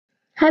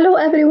Hello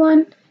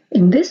everyone!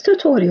 In this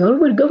tutorial,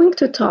 we're going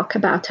to talk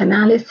about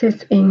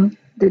analysis in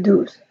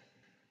Dedoose.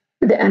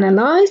 The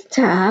Analyze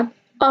tab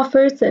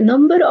offers a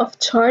number of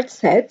chart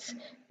sets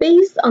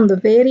based on the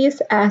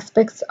various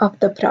aspects of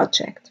the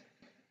project.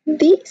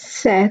 These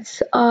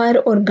sets are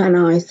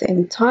organized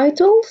in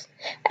titles,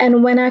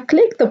 and when I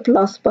click the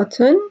plus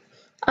button,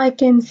 I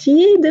can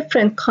see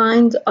different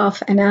kinds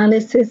of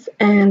analysis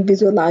and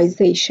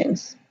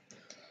visualizations.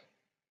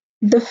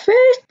 The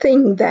first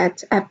thing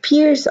that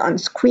appears on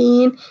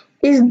screen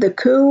is the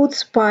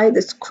codes by the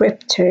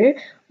descriptor,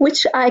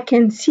 which I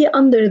can see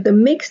under the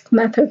mixed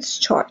methods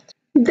chart.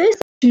 This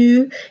is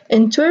to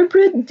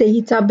interpret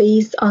data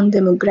based on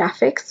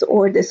demographics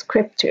or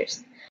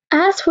descriptors.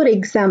 As for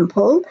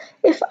example,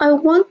 if I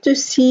want to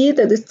see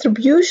the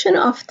distribution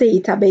of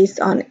data based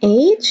on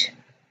age,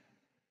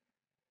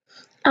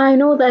 I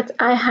know that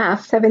I have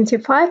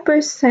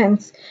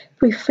 75%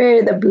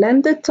 prefer the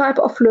blended type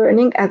of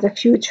learning as a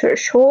future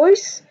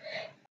choice,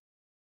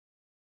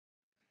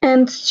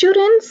 and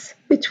students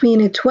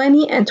between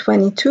 20 and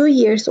 22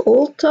 years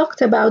old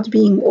talked about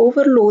being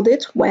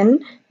overloaded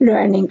when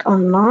learning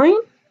online,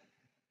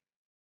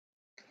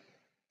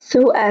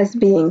 so as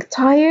being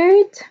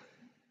tired.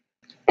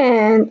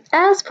 And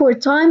as for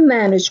time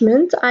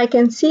management, I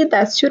can see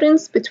that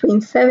students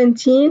between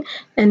 17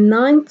 and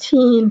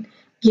 19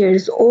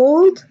 years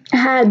old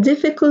had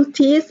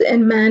difficulties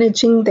in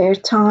managing their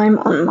time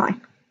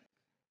online.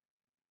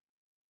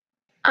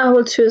 I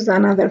will choose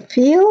another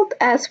field,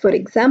 as for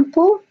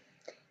example,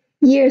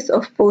 years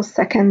of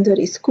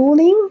post-secondary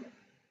schooling.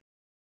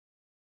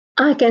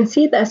 I can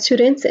see that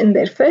students in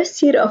their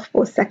first year of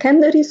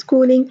post-secondary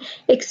schooling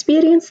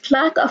experienced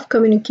lack of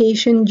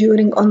communication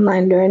during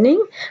online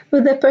learning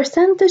with a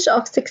percentage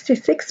of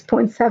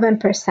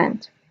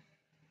 66.7%.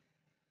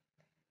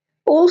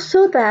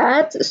 Also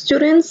that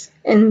students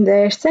in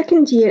their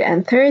second year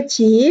and third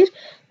year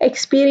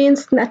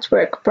experienced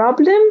network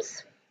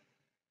problems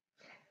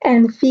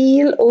and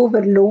feel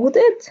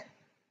overloaded.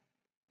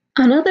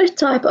 Another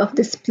type of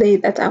display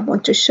that I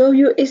want to show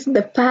you is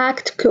the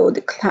packed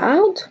code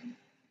cloud.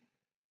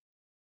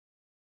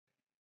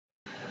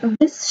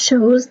 This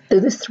shows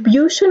the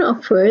distribution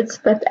of words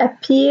that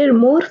appear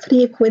more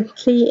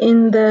frequently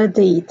in the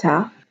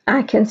data.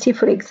 I can see,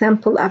 for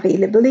example,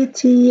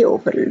 availability,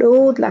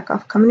 overload, lack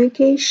of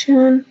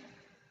communication.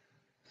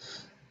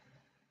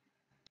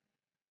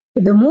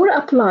 The more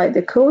applied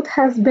the code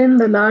has been,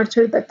 the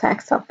larger the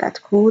text of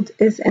that code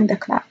is in the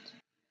cloud.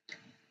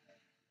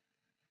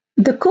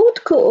 The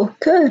code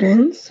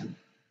co-occurrence,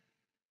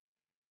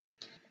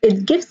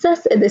 it gives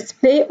us a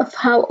display of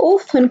how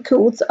often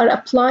codes are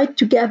applied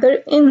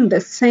together in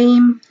the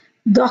same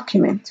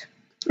document.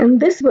 And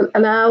this will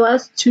allow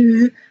us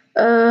to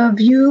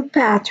view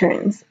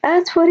patterns.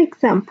 As for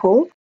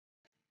example,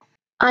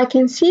 I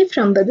can see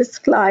from the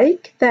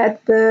dislike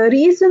that the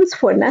reasons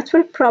for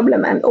network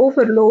problem and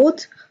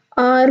overload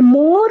are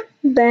more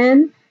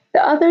than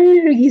the other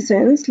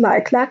reasons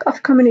like lack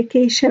of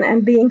communication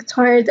and being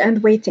tired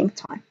and waiting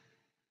time.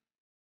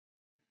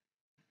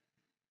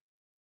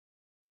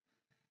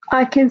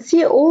 I can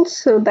see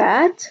also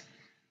that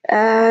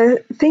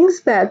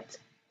things that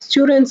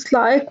students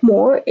like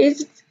more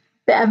is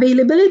the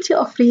availability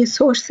of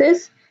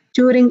resources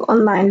during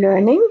online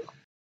learning.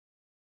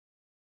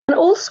 And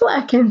also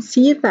I can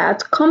see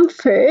that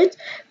comfort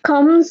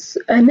comes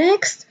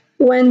next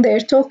when they're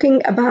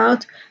talking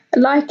about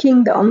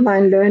liking the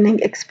online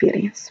learning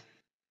experience.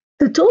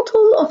 The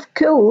total of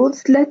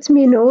codes lets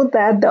me know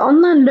that the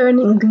online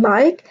learning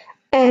like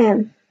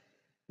and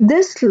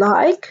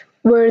dislike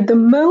were the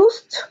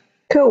most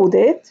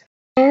coded,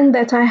 and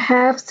that I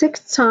have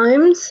 6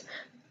 times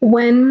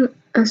when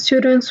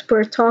students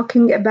were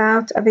talking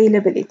about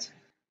availability.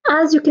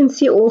 As you can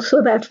see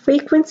also that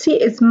frequency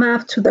is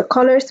mapped to the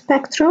color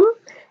spectrum,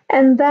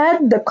 and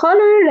that the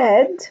color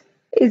red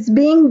is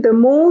being the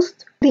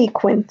most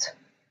frequent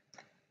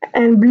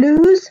and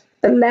blues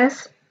the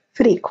less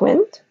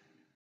frequent.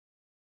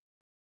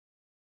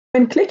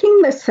 When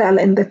clicking the cell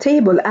in the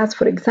table, as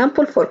for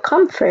example for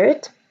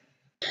comfort,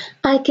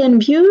 I can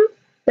view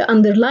the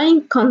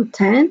underlying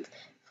content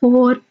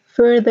for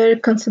further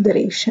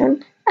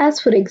consideration.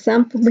 As for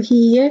example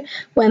here,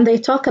 when they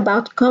talk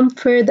about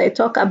comfort, they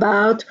talk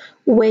about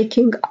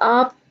waking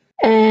up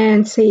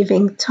and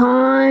saving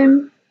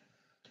time,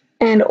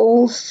 and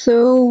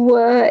also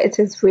it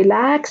is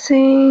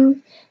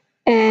relaxing,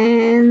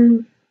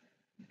 and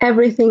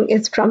everything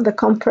is from the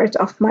comfort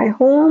of my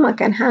home. I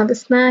can have a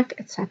snack,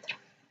 etc.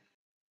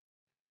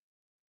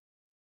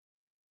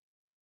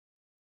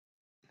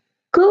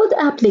 Code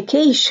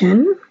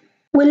application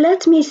will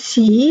let me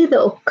see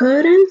the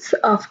occurrence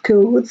of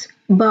codes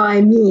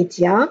by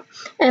media,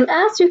 and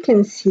as you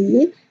can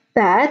see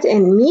that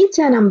in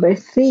media number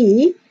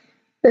 3,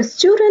 the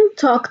student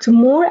talked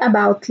more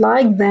about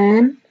like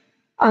than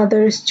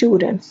other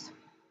students.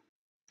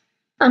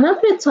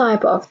 Another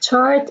type of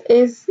chart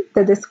is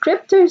the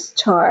descriptors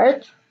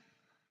chart.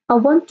 I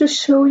want to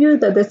show you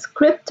the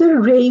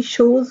descriptor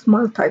ratios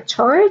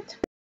multi-chart.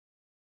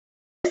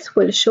 charts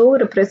will show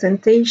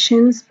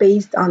representations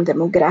based on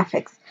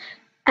demographics.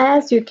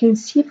 As you can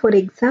see, for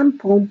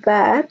example,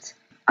 that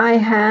I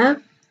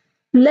have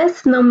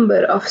less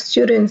number of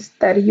students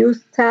that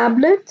use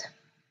tablet,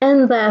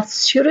 and that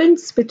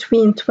students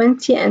between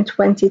 20 and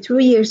 22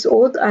 years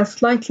old are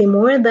slightly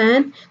more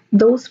than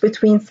those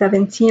between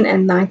 17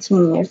 and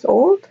 19 years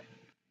old.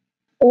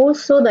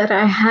 Also that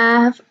I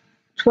have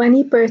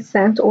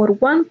 20% or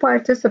one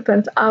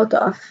participant out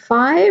of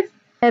 5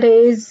 that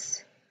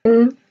is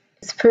in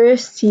his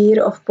first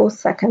year of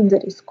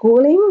post-secondary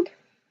schooling,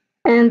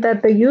 and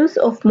that the use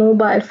of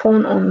mobile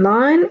phone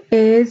online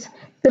is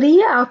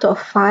 3 out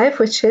of 5,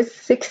 which is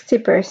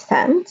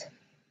 60%,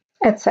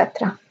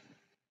 etc.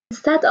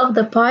 Instead of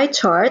the pie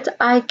chart,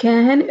 I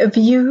can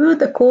view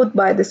the code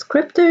by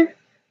descriptor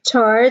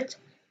chart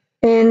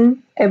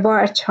in a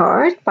bar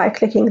chart by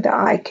clicking the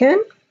icon.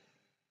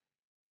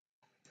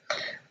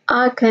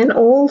 I can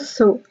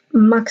also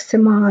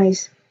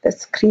maximize the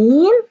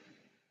screen,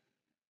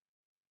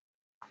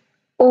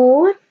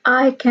 or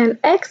I can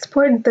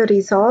export the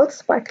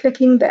results by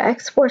clicking the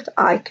export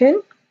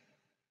icon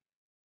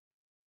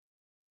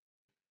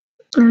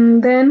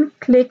and then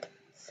click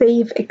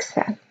Save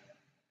Excel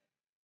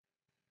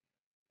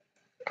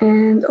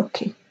and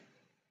OK.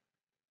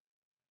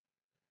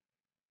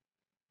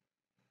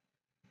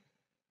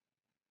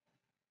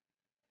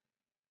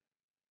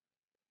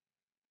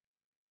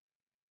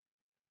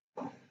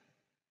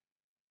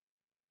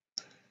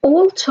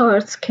 All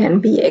charts can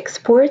be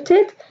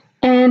exported,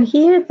 and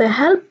here the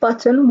help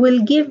button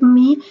will give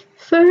me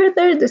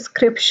further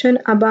description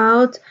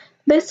about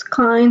this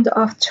kind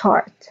of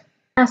chart.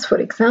 As for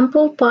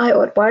example, pie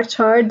or bar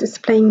chart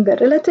displaying the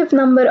relative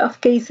number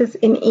of cases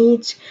in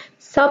each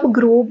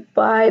subgroup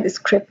by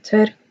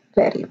descriptor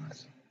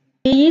variables.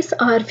 These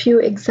are few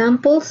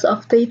examples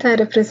of data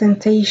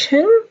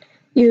representation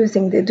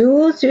using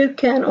Dedoose. You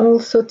can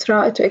also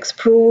try to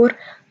explore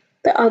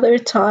the other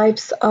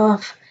types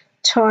of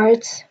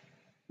charts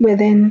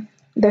within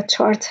the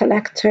chart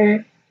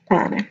selector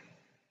panel.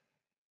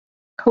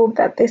 Hope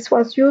that this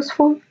was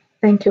useful.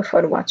 Thank you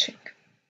for watching.